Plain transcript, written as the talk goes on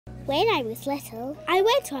When I was little, I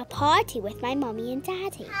went to a party with my mummy and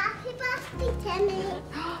daddy. Happy birthday, Timmy.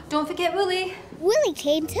 Don't forget Woolly. Woolly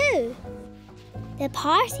came too. The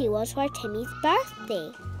party was for Timmy's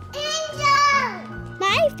birthday. Angel!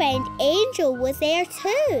 My friend Angel was there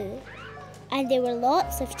too. And there were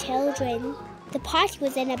lots of children. The party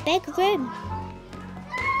was in a big room.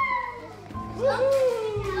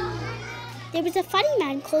 There was a funny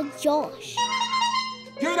man called Josh.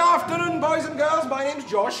 Good afternoon, boys and girls. My name's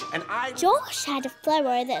Josh, and Josh had a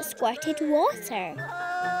flower that squirted water.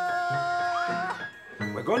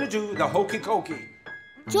 We're going to do the hokey cokey.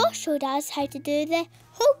 Josh showed us how to do the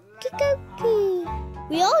hokey cokey.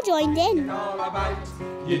 We all joined in.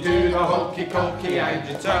 You do the hokey cokey and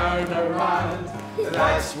you turn around.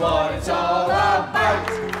 That's what it's all about.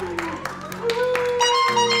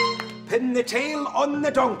 Pin the tail on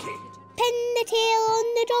the donkey. Pin the tail on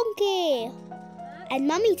the donkey. And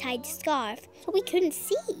Mummy tied the scarf so we couldn't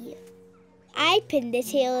see. I pinned the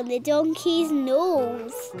tail on the donkey's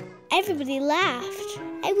nose. Everybody laughed.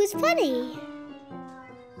 It was funny.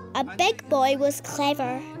 A big boy was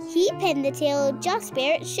clever. He pinned the tail just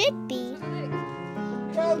where it should be.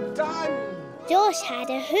 Well done. Josh had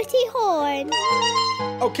a hooty horn.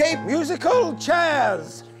 OK, musical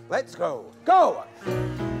chairs. Let's go. Go.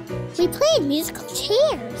 We played musical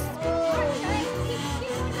chairs.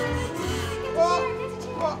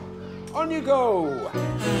 On you go.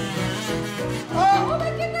 Oh my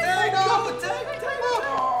goodness! There you go!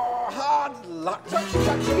 Oh, hard luck. Touch.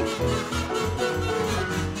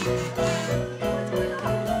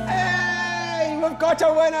 Hey, we've got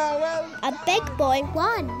a winner. Well, a big boy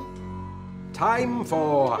won. Time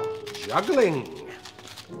for juggling.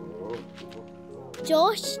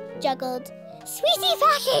 Josh juggled sweetie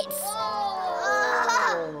packets.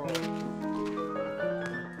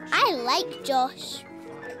 I like Josh.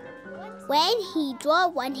 When he drew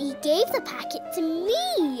one, he gave the packet to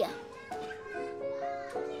me.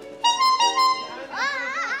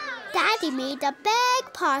 Daddy made a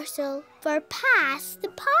big parcel for Pass the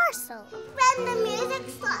Parcel. When the music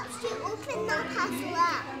stops, you open the parcel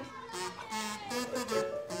up.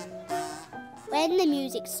 When the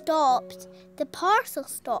music stopped, the parcel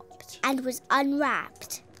stopped and was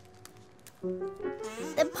unwrapped.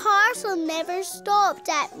 The parcel never stopped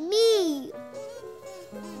at me.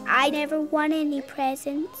 I never won any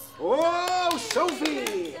presents. Oh,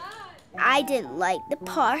 Sophie! I didn't like the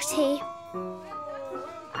party.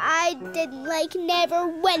 I didn't like never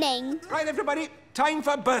winning. Right, everybody, time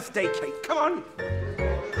for birthday cake. Come on.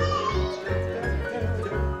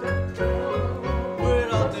 We're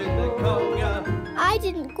all doing the conga. I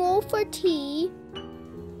didn't go for tea.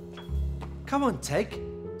 Come on, Tig.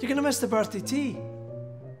 You're going to miss the birthday tea.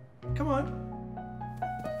 Come on.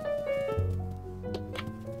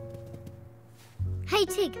 Hey,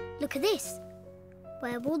 Tig, look at this.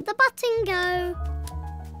 Where will the button go?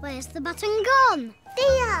 Where's the button gone?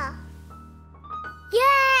 There.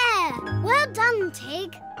 Yeah! Well done,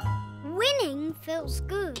 Tig. Winning feels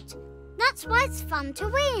good. That's why it's fun to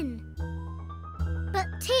win. But,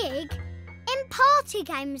 Tig, in party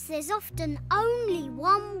games there's often only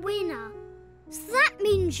one winner. So that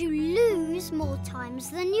means you lose more times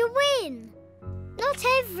than you win. Not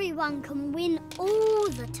everyone can win all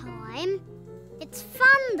the time. It's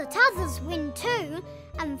fun that others win too,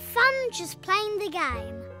 and fun just playing the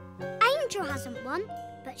game. Angel hasn't won,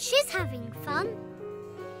 but she's having fun.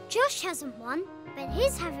 Josh hasn't won, but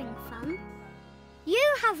he's having fun.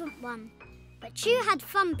 You haven't won, but you had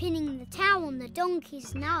fun pinning the towel on the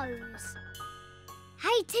donkey's nose.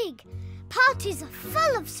 Hey, Tig, parties are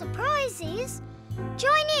full of surprises.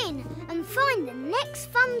 Join in and find the next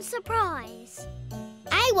fun surprise.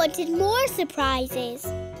 I wanted more surprises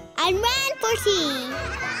and ran for tea.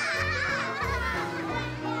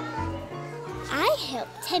 I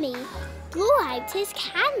helped Timmy blow out his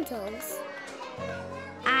candles.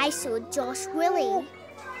 I showed Josh Woolly.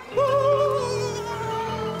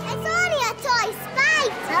 It's only a toy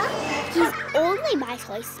spider. He's only my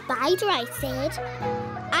toy spider, I said.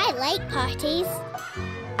 I like parties.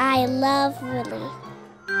 I love Woolly.